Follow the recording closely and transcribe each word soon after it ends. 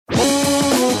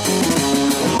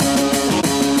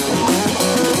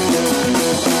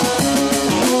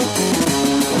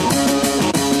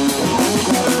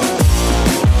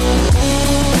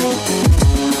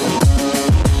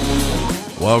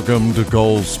Welcome to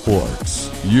Cole Sports.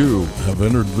 You have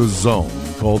entered the zone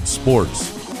called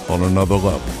sports on another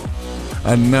level.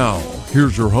 And now,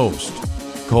 here's your host,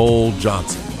 Cole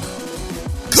Johnson.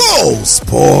 Cole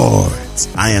Sports!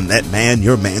 I am that man,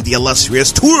 your man, the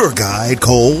illustrious tour guide,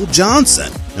 Cole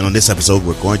Johnson. And on this episode,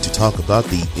 we're going to talk about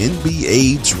the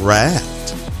NBA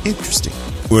draft. Interesting.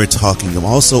 We're talking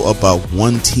also about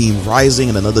one team rising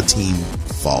and another team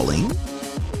falling.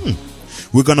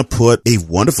 We're going to put a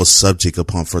wonderful subject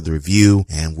upon further review,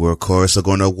 and we're, of course,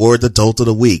 going to award the Dolt of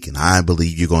the Week, and I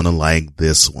believe you're going to like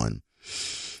this one.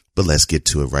 But let's get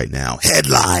to it right now.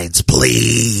 Headlines,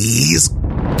 please.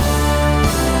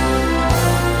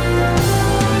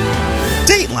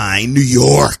 Dateline, New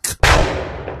York.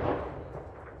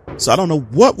 So I don't know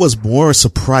what was more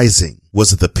surprising.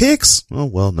 Was it the picks? Oh,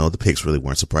 well, no, the picks really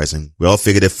weren't surprising. We all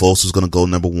figured that Fultz was going to go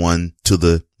number one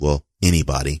to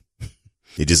anybody.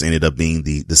 It just ended up being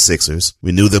the Sixers.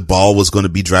 We knew that Ball was going to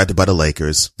be drafted by the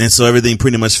Lakers. And so everything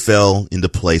pretty much fell into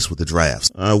place with the drafts.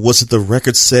 Was it the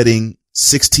record-setting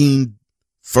 16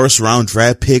 first-round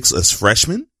draft picks as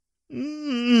freshmen?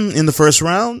 In the first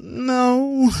round?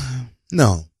 No.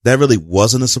 That really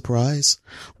wasn't a surprise.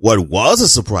 What was a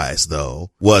surprise,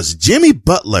 though, was Jimmy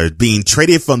Butler being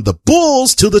traded from the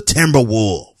Bulls to the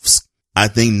Timberwolves. I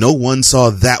think no one saw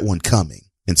that one coming.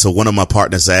 And so one of my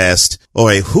partners asked, all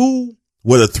right, who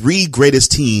were the three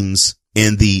greatest teams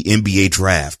in the NBA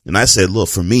draft? And I said, look,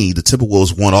 for me, the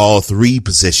Timberwolves won all three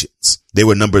positions. They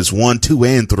were numbers 1, 2,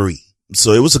 and 3.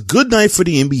 So it was a good night for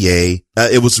the NBA.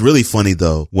 It was really funny,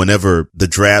 though. Whenever the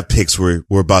draft picks were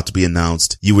about to be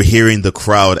announced, you were hearing the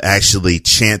crowd actually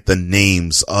chant the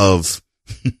names of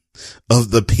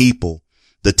the people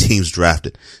the teams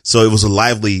drafted. So it was a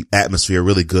lively atmosphere, a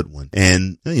really good one.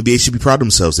 And the NBA should be proud of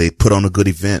themselves. They put on a good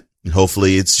event, and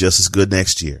hopefully it's just as good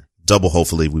next year. Double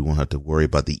hopefully we won't have to worry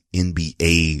about the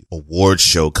NBA awards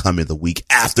show coming the week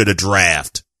after the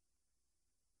draft.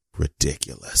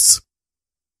 Ridiculous.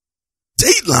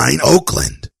 Dateline,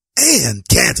 Oakland and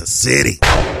Kansas City.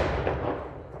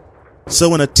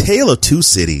 So in a tale of two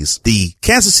cities, the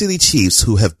Kansas City Chiefs,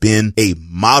 who have been a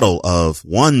model of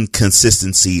 1,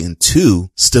 consistency, and 2,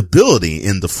 stability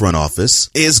in the front office,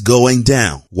 is going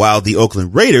down, while the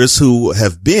Oakland Raiders, who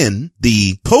have been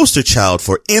the poster child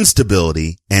for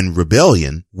instability and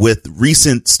rebellion with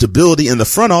recent stability in the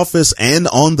front office and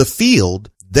on the field,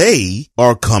 they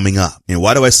are coming up. And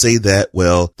why do I say that?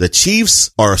 Well, the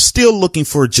Chiefs are still looking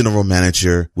for a general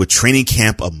manager with training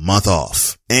camp a month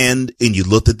off. And you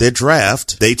looked at their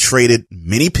draft, they traded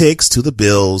many picks to the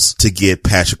Bills to get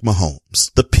Patrick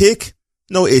Mahomes. The pick,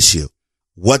 no issue.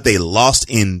 What they lost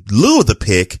in lieu of the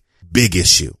pick, big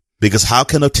issue. Because how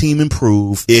can a team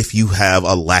improve if you have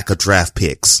a lack of draft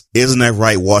picks? Isn't that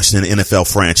right, Washington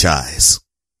NFL franchise?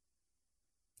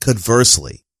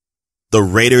 Conversely, the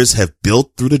Raiders have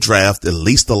built through the draft at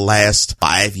least the last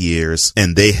 5 years,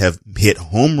 and they have hit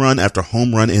home run after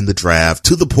home run in the draft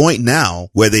to the point now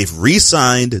where they've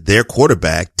re-signed their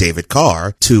quarterback, David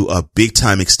Carr, to a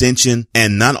big-time extension.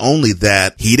 And not only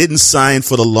that, he didn't sign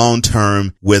for the long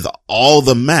term with all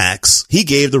the max. He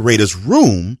gave the Raiders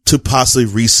room to possibly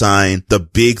re-sign the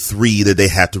big three that they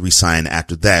have to re-sign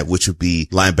after that, which would be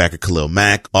linebacker Khalil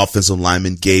Mack, offensive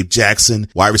lineman Gabe Jackson,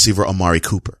 wide receiver Amari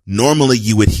Cooper. Normally,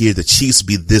 you would hear the Chiefs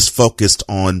be this focused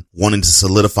on wanting to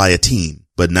solidify a team,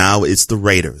 but now it's the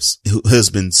Raiders, who has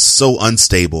been so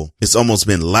unstable. It's almost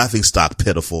been laughingstock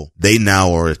pitiful. They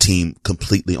now are a team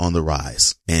completely on the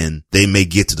rise, and they may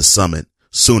get to the summit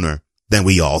sooner than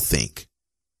we all think.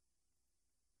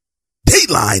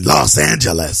 Dateline, Los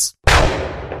Angeles.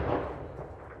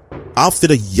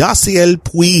 Outfitter Yasiel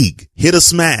Puig hit a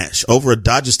smash over a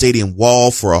Dodger Stadium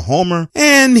wall for a homer,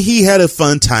 and he had a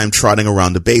fun time trotting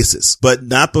around the bases, but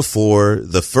not before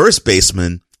the first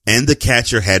baseman and the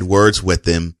catcher had words with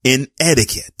him in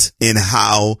etiquette in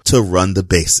how to run the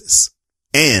bases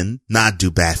and not do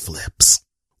bat flips.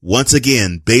 Once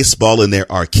again, baseball and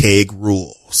their archaic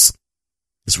rules.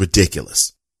 It's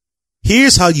ridiculous.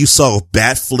 Here's how you solve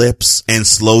bat flips and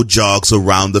slow jogs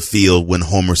around the field when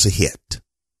homers are hit.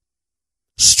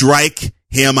 Strike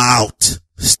him out.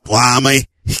 Strike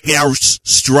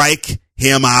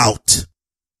him out.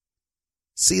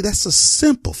 See, that's a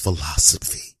simple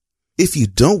philosophy. If you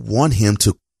don't want him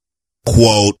to,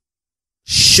 quote,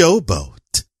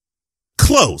 showboat,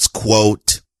 close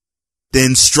quote,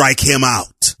 then strike him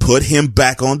out. Put him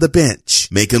back on the bench.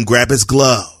 Make him grab his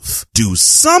glove. Do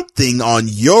something on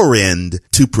your end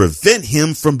to prevent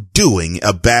him from doing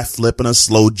a bat flip and a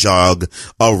slow jog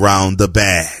around the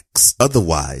bags.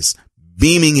 Otherwise,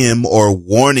 beaming him or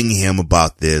warning him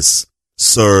about this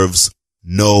serves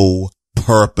no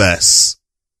purpose.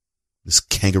 This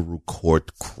kangaroo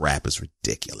court crap is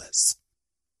ridiculous.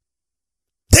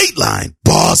 Dateline,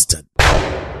 Boston.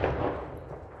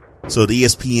 So the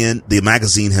ESPN, the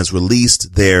magazine, has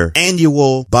released their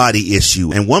annual body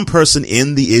issue, and one person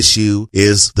in the issue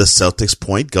is the Celtics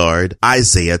point guard,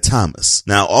 Isaiah Thomas.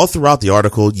 Now, all throughout the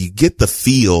article, you get the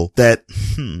feel that,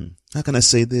 how can I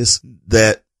say this?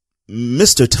 That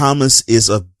Mr. Thomas is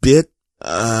a bit,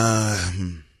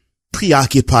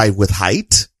 preoccupied with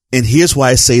height. And here's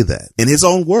why I say that. In his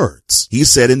own words, he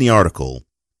said in the article,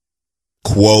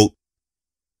 quote,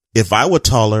 "If I were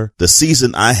taller, the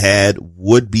season I had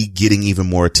would be getting even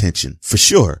more attention. For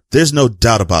sure. There's no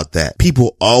doubt about that.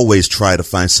 People always try to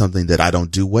find something that I don't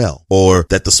do well, or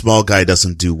that the small guy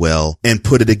doesn't do well, and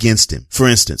put it against him. For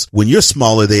instance, when you're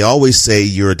smaller, they always say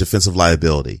you're a defensive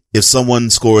liability. If someone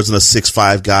scores on a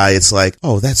 6'5" guy, it's like,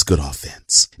 oh, that's good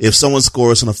offense. If someone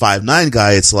scores on a 5'9"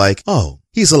 guy, it's like, oh,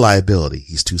 he's a liability.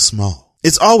 He's too small.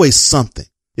 It's always something.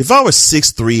 If I were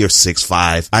 6'3" or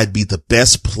 6'5", I'd be the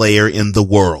best player in the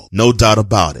world. No doubt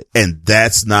about it. And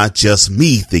that's not just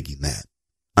me thinking that.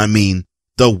 I mean,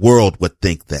 the world would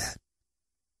think that."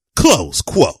 Close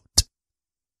quote.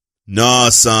 Nah,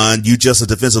 son, you just a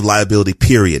defensive liability,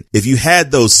 period. If you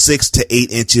had those 6 to 8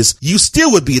 inches, you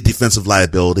still would be a defensive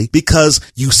liability because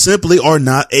you simply are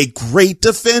not a great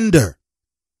defender.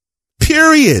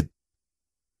 Period.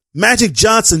 Magic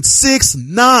Johnson,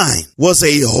 6'9", was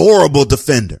a horrible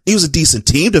defender. He was a decent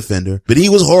team defender, but he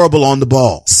was horrible on the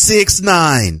ball.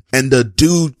 6'9", and the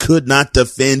dude could not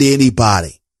defend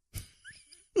anybody.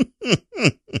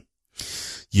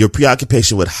 Your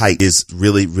preoccupation with height is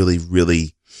really, really,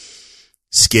 really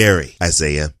scary,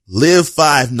 Isaiah. Live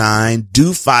 5'9",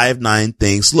 do 5'9"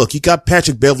 things. Look, you got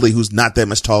Patrick Beverly, who's not that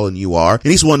much taller than you are,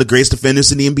 and he's one of the greatest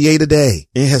defenders in the NBA today.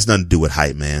 It has nothing to do with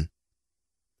height, man.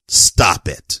 Stop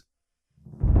it.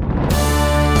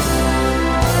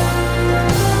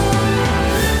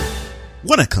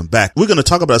 When I come back, we're going to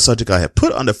talk about a subject I have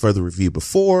put under further review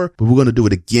before, but we're going to do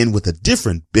it again with a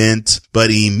different bent, but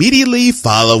immediately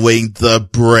following the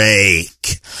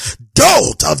break.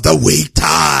 Dolt of the Week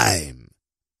time.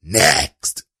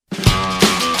 Next.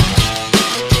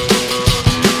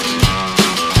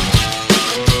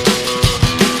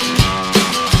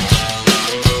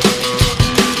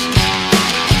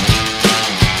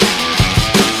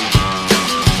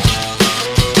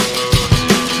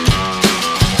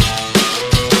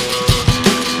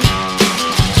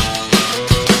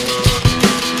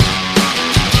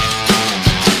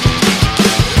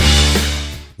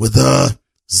 With a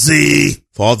Z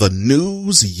for all the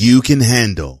news you can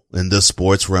handle in the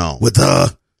sports realm. With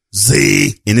a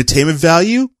Z. Entertainment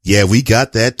value? Yeah, we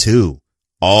got that too.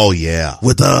 Oh yeah.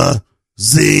 With a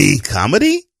Z.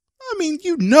 Comedy? I mean,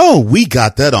 you know we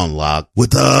got that on lock.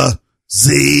 With a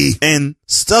Z. And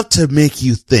stuff to make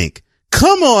you think.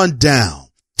 Come on down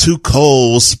to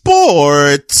Cole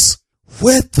Sportz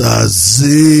with a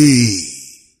Z.com,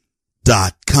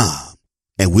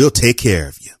 and we'll take care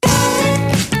of you.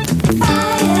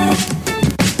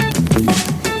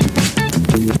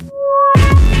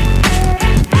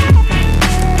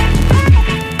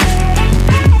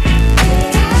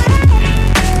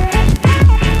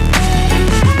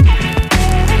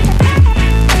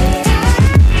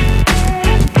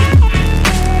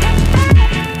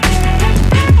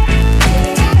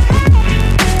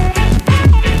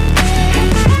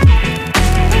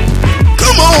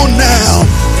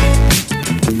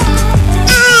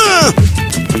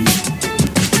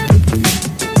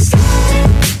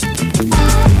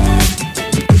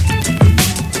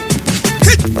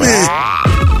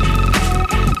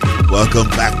 Welcome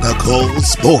back to Cole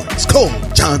Sportz. Cole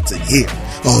Johnson here.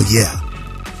 Oh yeah.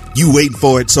 You waiting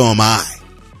for it, so am I.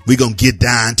 We're gonna get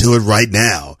down to it right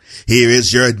now. Here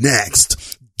is your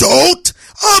next Dolt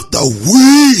of the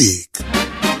Week.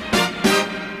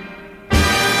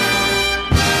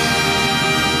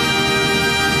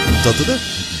 Dolt of the?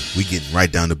 We getting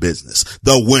right down to business.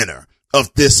 The winner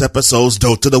of this episode's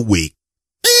Dolt of the Week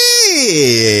is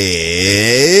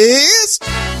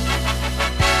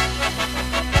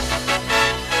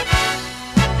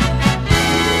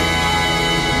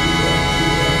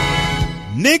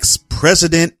Knicks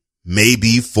president,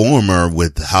 maybe former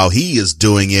with how he is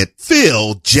doing it,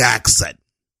 Phil Jackson.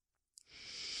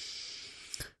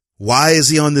 Why is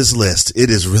he on this list?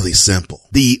 It is really simple.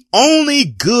 The only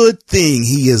good thing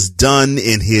he has done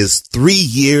in his 3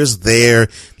 years there,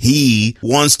 he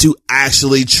wants to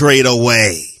actually trade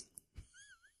away.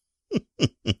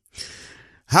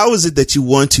 How is it that you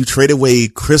want to trade away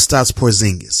Kristaps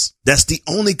Porzingis? That's the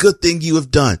only good thing you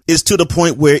have done. It's to the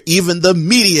point where even the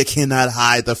media cannot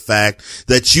hide the fact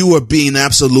that you are being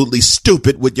absolutely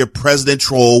stupid with your president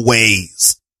troll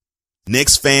ways.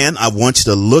 Knicks fan, I want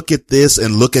you to look at this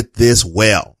and look at this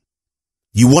well.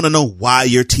 You want to know why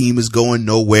your team is going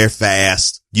nowhere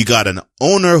fast? You got an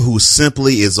owner who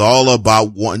simply is all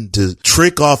about wanting to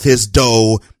trick off his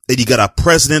dough. And you got a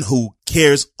president who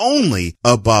cares only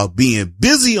about being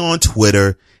busy on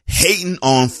Twitter, hating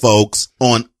on folks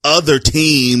on other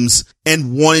teams,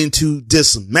 and wanting to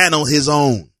dismantle his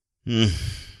own.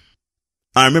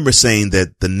 I remember saying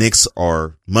that the Knicks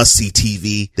are must-see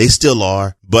TV. They still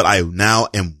are, but I now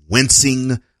am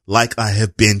wincing like I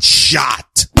have been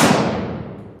shot.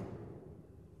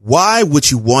 Why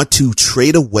would you want to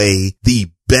trade away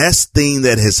the best thing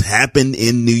that has happened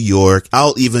in New York?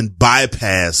 I'll even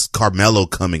bypass Carmelo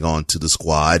coming on to the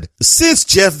squad since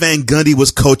Jeff Van Gundy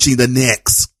was coaching the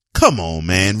Knicks. Come on,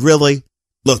 man. Really?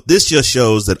 Look, this just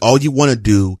shows that all you want to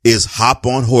do is hop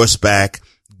on horseback,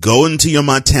 go into your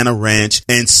Montana ranch,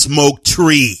 and smoke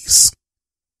trees.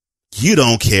 You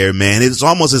don't care, man. It's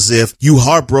almost as if you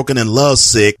heartbroken and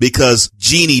lovesick because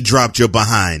Jeannie dropped your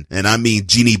behind. And I mean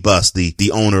Jeannie Buss,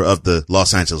 the owner of the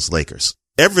Los Angeles Lakers.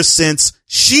 Ever since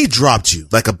she dropped you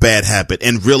like a bad habit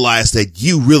and realized that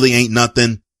you really ain't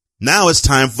nothing, now it's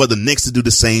time for the Knicks to do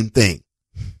the same thing.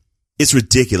 It's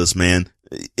ridiculous, man.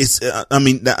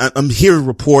 I'm hearing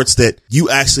reports that you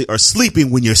actually are sleeping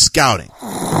when you're scouting.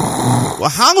 Well,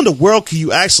 how in the world can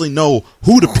you actually know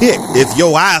who to pick if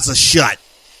your eyes are shut?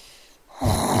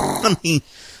 I mean,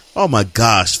 oh my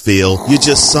gosh, Phil, you're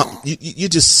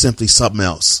just simply something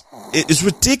else. It's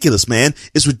ridiculous, man.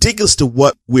 It's ridiculous to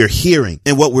what we're hearing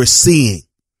and what we're seeing,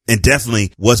 and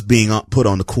definitely what's being put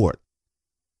on the court.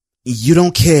 You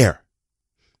don't care.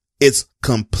 It's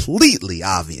completely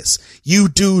obvious. You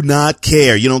do not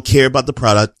care. You don't care about the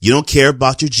product. You don't care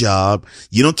about your job.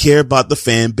 You don't care about the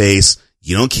fan base.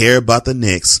 You don't care about the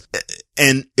Knicks.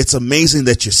 And it's amazing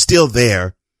that you're still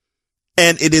there.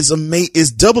 And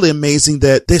it's doubly amazing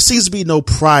that there seems to be no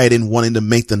pride in wanting to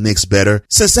make the Knicks better,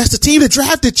 since that's the team that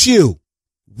drafted you.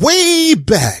 Way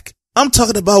back. I'm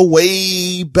talking about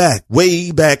way back.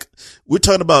 We're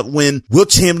talking about when Wilt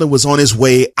Chamberlain was on his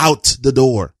way out the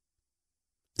door.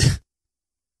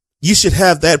 You should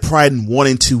have that pride in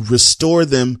wanting to restore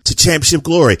them to championship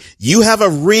glory. You have a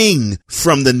ring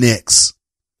from the Knicks.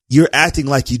 You're acting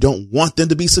like you don't want them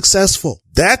to be successful.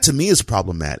 That to me is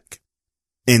problematic.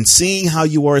 And seeing how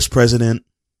you are as president,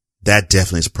 that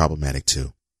definitely is problematic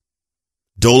too.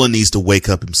 Dolan needs to wake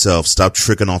up himself, stop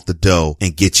tricking off the dough,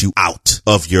 and get you out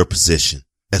of your position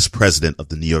as president of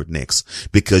the New York Knicks,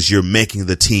 because you're making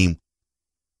the team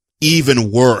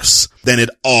even worse than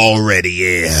it already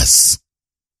is.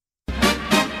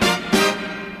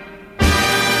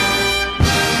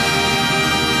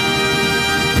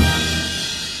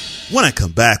 When I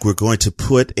come back, we're going to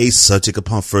put a subject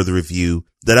upon further review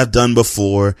that I've done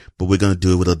before, but we're going to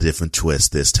do it with a different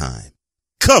twist this time.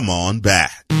 Come on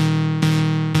back.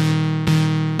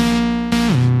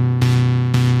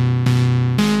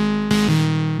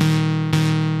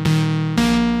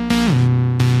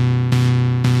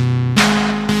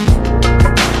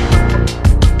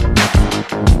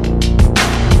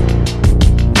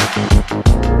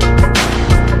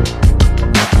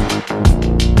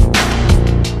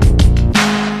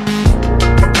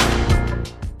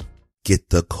 Get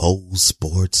the Cole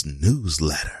Sports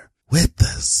newsletter with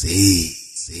the Z.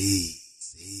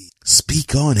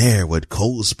 Speak on air with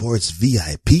Cole Sports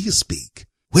VIP speak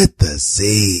with the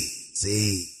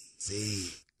Z.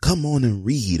 Come on and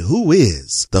read who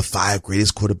is the 5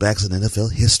 greatest quarterbacks in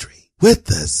NFL history with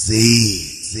the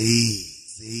Z.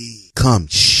 Come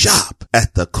shop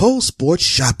at the Cole Sports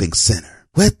Shopping Center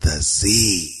with the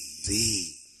Z.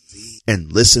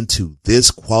 And listen to this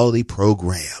quality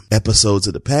program, episodes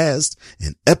of the past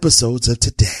and episodes of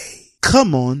today.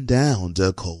 Come on down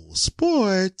to Cole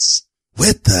Sports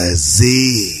with the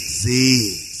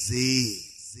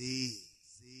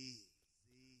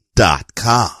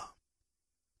Z.com.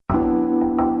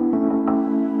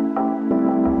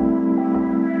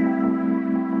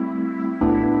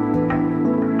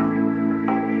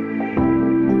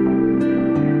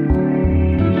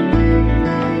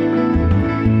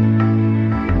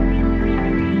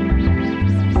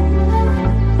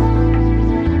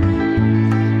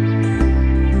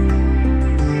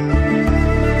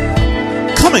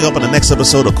 Coming up on the next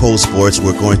episode of Cole Sports,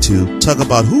 we're going to talk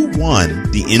about who won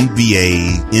the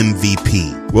NBA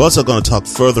MVP. We're also going to talk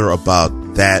further about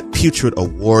that putrid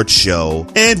award show,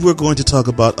 and we're going to talk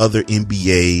about other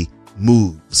NBA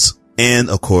moves And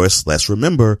of course, let's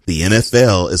remember the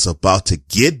NFL is about to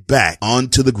get back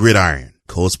onto the gridiron.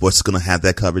 Cold Sports is going to have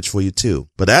that coverage for you too.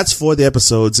 But that's for the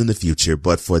episodes in the future.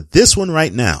 But for this one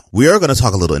right now, we are going to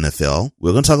talk a little NFL.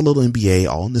 We're going to talk a little NBA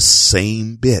all in the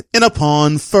same bit. And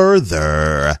upon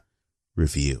further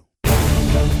review.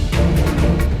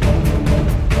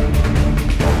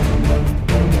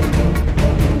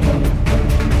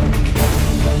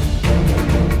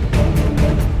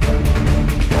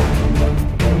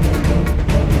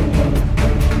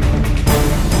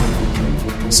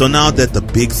 So now that the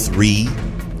Big Three,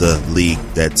 the league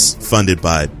that's funded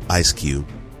by Ice Cube,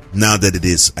 now that it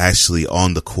is actually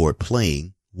on the court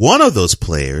playing, one of those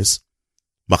players,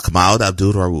 Mahmoud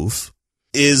Abdul-Rauf,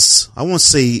 is, I won't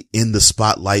say in the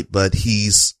spotlight, but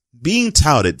he's being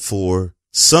touted for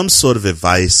some sort of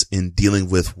advice in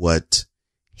dealing with what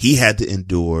he had to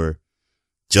endure,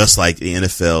 just like the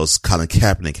NFL's Colin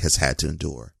Kaepernick has had to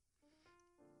endure.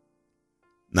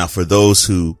 Now, for those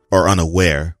who are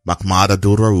unaware, Mahmoud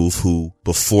Abdul-Rauf, who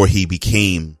before he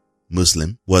became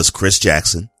Muslim was Chris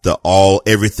Jackson, the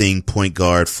everything point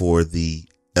guard for the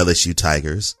LSU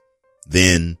Tigers,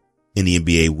 then in the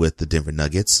NBA with the Denver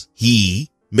Nuggets, he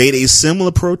made a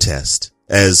similar protest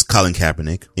as Colin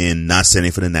Kaepernick in not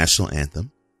standing for the national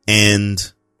anthem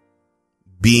and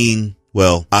being,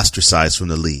 ostracized from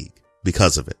the league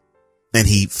because of it. And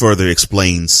he further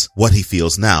explains what he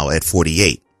feels now at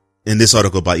 48. In this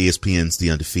article by ESPN's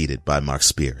The Undefeated by Mark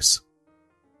Spears.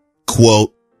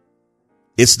 Quote,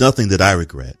 "It's nothing that I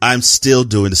regret. I'm still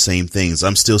doing the same things.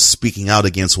 I'm still speaking out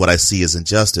against what I see as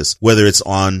injustice, whether it's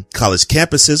on college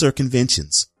campuses or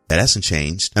conventions. That hasn't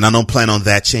changed, and I don't plan on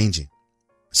that changing.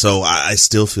 So I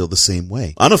still feel the same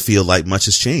way. I don't feel like much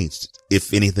has changed,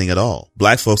 if anything at all.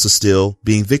 Black folks are still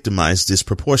being victimized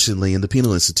disproportionately in the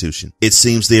penal institution. It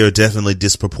seems they are definitely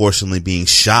disproportionately being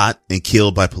shot and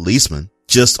killed by policemen.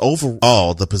 Just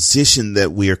overall, the position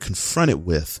that we are confronted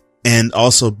with, and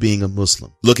also being a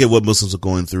Muslim. Look at what Muslims are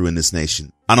going through in this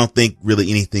nation. I don't think really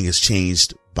anything has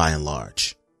changed by and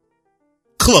large."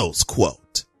 Close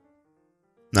quote.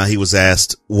 Now, he was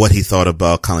asked what he thought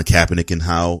about Colin Kaepernick and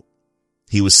how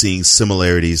he was seeing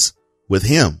similarities with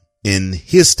him in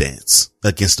his stance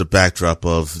against the backdrop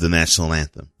of the national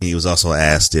anthem. He was also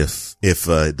asked if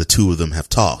the two of them have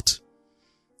talked.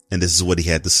 And this is what he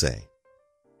had to say.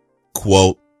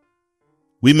 Quote,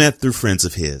 "We met through friends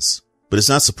of his, but it's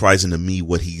not surprising to me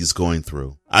what he's going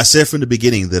through. I said from the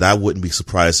beginning that I wouldn't be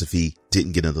surprised if he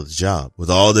didn't get another job. With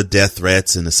all the death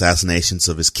threats and assassinations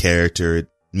of his character, it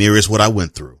mirrors what I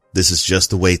went through. This is just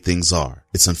the way things are.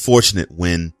 It's unfortunate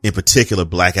when, in particular,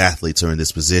 black athletes are in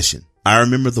this position. I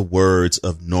remember the words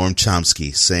of Noam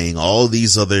Chomsky saying all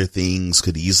these other things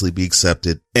could easily be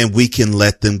accepted and we can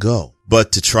let them go.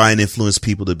 But to try and influence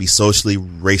people to be socially,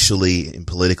 racially, and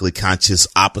politically conscious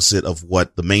opposite of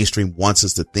what the mainstream wants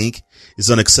us to think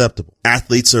is unacceptable.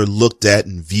 Athletes are looked at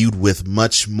and viewed with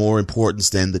much more importance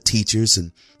than the teachers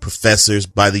and professors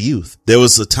by the youth. There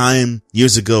was a time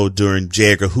years ago during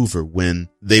J. Edgar Hoover when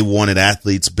they wanted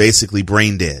athletes basically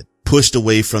brain dead, pushed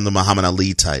away from the Muhammad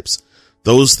Ali types.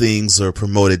 Those things are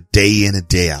promoted day in and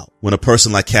day out. When a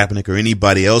person like Kaepernick or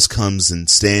anybody else comes and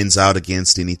stands out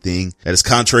against anything that is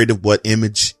contrary to what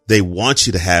image they want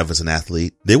you to have as an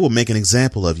athlete, they will make an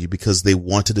example of you because they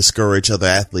want to discourage other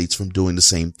athletes from doing the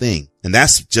same thing. And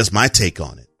that's just my take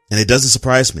on it. And it doesn't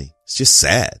surprise me. It's just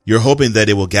sad. You're hoping that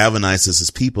it will galvanize us as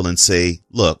people and say,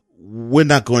 look, we're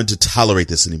not going to tolerate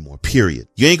this anymore, period.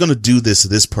 You ain't going to do this to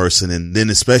this person. And then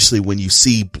especially when you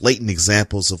see blatant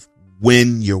examples of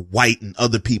when you're white and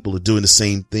other people are doing the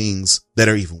same things that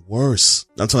are even worse.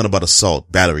 I'm talking about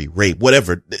assault, battery, rape,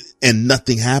 whatever, and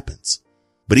nothing happens.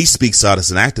 But he speaks out as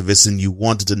an activist and you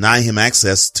want to deny him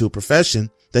access to a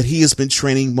profession that he has been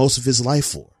training most of his life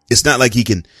for. It's not like he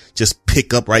can just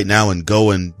pick up right now and go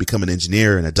and become an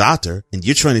engineer and a doctor, and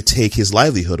you're trying to take his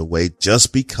livelihood away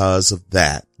just because of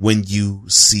that when you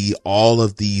see all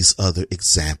of these other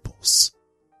examples.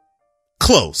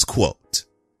 Close quote.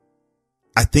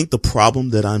 I think the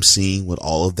problem that I'm seeing with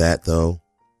all of that, though,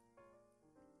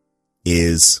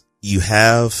 is you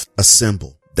have a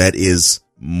symbol that is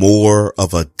more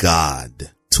of a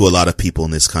god to a lot of people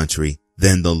in this country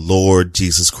than the Lord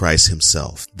Jesus Christ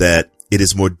himself. That it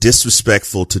is more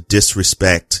disrespectful to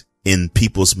disrespect in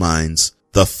people's minds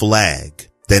the flag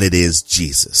than it is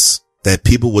Jesus. That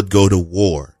people would go to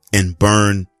war and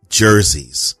burn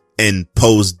jerseys and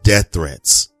pose death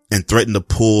threats and threaten to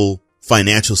pull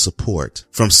financial support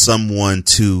from someone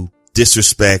to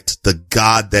disrespect the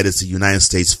God that is the United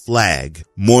States flag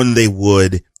more than they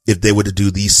would if they were to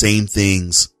do these same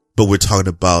things, but we're talking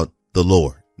about the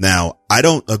Lord. Now, I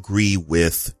don't agree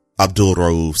with Abdul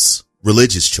Rauf's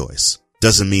religious choice.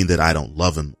 Doesn't mean that I don't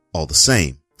love him all the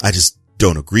same. I just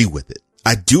don't agree with it.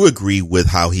 I do agree with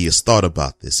how he has thought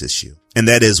about this issue. And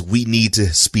that is, we need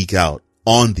to speak out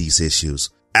on these issues,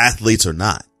 athletes or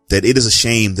not. That it is a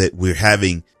shame that we're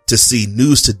having to see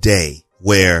news today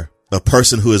where a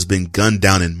person who has been gunned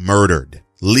down and murdered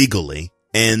legally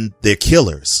and their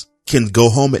killers can go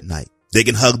home at night. They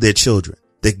can hug their children.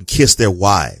 They can kiss their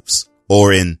wives,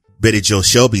 or in Betty Jo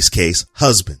Shelby's case,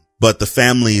 husband. But the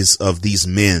families of these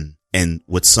men, and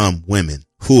with some women,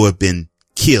 who have been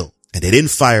killed, and they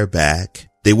didn't fire back.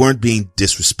 They weren't being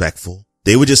disrespectful.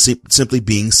 They were just simply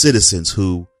being citizens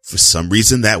who, for some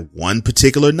reason, that one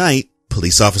particular night,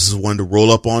 police officers wanted to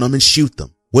roll up on them and shoot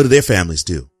them. What do their families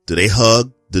do? Do they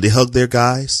hug? Do they hug their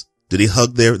guys? Do they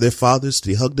hug their fathers?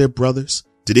 Do they hug their brothers?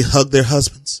 Do they hug their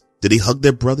husbands? Do they hug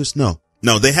their brothers? No,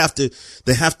 they have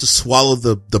to swallow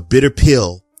the bitter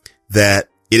pill that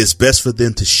it is best for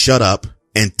them to shut up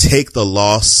and take the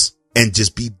loss and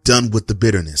just be done with the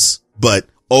bitterness. But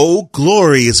Old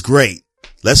Glory is great.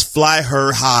 Let's fly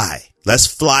her high. Let's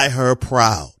fly her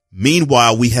proud.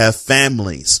 Meanwhile, we have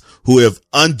families who have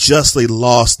unjustly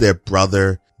lost their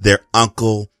brother, their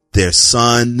uncle, their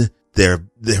son, their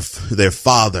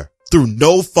father through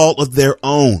no fault of their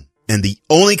own. And the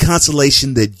only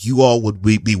consolation that you all would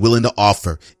be willing to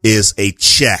offer is a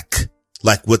check,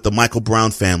 like with the Michael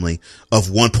Brown family, of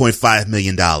 $1.5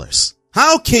 million.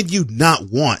 How can you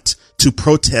not want to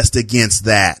protest against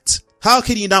that? How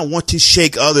can you not want to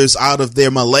shake others out of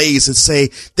their malaise and say,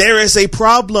 there is a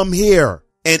problem here?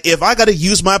 And if I got to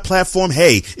use my platform,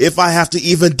 hey, if I have to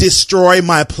even destroy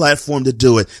my platform to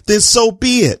do it, then so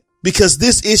be it. Because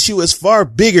this issue is far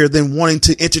bigger than wanting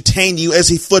to entertain you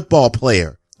as a football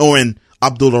player, or in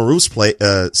Abdul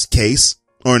Rauf's case,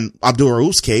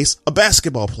 a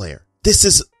basketball player. This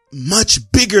is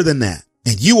much bigger than that.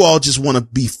 And you all just want to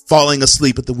be falling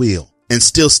asleep at the wheel and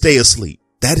still stay asleep.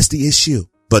 That is the issue.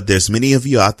 But there's many of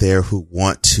you out there who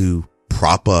want to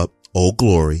prop up Old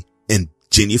Glory and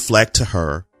genuflect to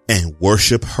her and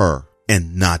worship her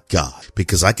and not God.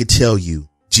 Because I can tell you,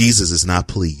 Jesus is not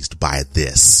pleased by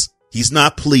this. He's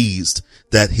not pleased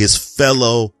that his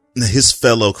fellow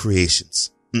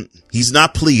creations. He's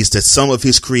not pleased that some of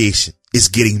his creation is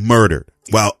getting murdered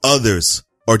while others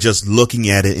are just looking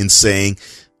at it and saying,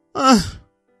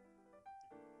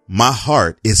 my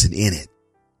heart isn't in it.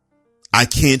 I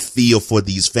can't feel for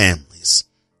these families.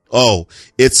 Oh,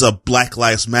 it's a Black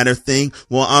Lives Matter thing.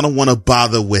 Well, I don't want to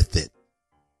bother with it.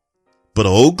 But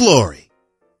Old Glory,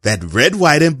 that red,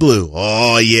 white, and blue.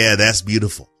 Oh, yeah, that's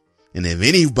beautiful. And if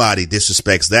anybody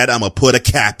disrespects that, I'm going to put a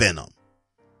cap in them.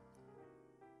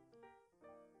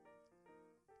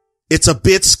 It's a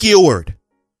bit skewered.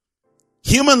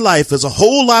 Human life is a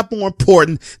whole lot more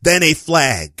important than a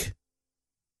flag.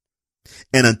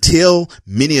 And until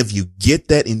many of you get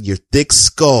that in your thick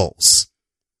skulls,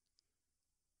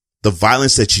 the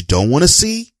violence that you don't want to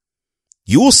see,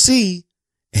 you will see,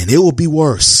 and it will be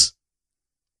worse.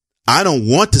 I don't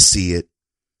want to see it,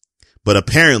 but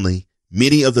apparently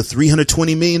many of the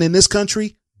 320 million in this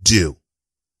country do.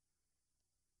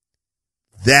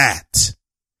 That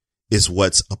is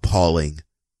what's appalling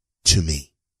to me.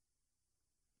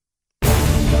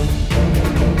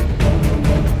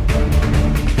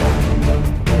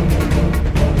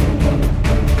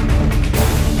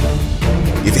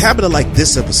 If you happen to like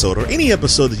this episode or any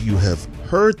episode that you have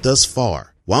heard thus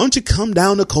far, why don't you come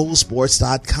down to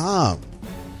ColeSportz.com?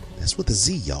 That's with a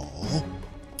Z, y'all.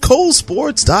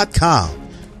 ColeSportz.com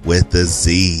with the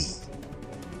Z.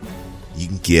 You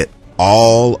can get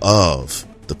all of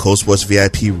the Cole Sportz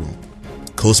VIP room,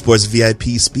 Cole Sportz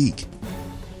VIP speak,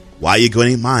 Why You're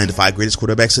Going to Mind the 5 Greatest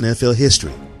Quarterbacks in NFL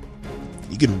History.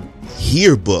 You can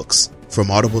hear books from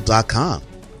Audible.com.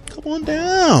 Come on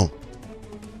down.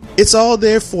 It's all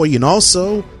there for you. And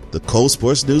also the Cole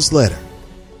Sportz newsletter.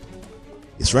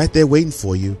 It's right there waiting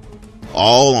for you.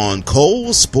 All on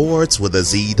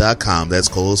ColeSportz.com. That's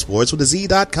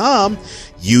ColeSportz.com.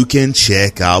 You can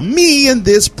check out me and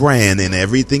this brand and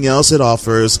everything else it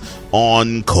offers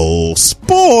on Cole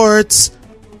Sportz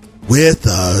with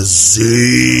a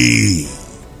Z.com.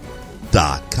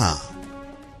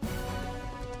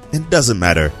 And it doesn't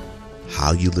matter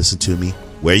how you listen to me,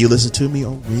 where you listen to me,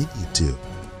 or when you do.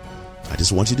 I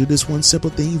just want you to do this one simple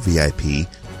thing, VIP.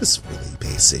 It's really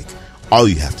basic. All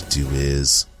you have to do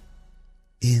is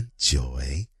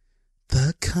enjoy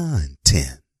the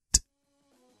content.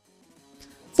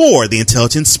 For the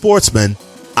Intelligent Sportsman,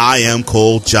 I am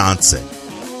Cole Johnson.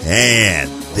 And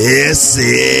this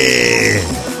is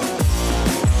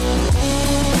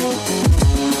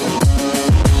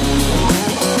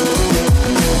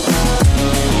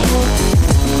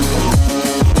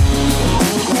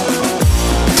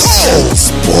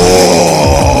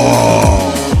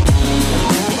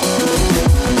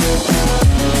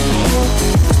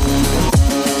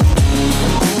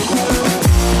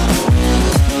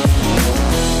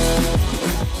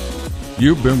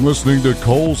You've been listening to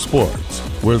Cole Sports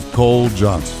with Cole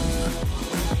Johnson.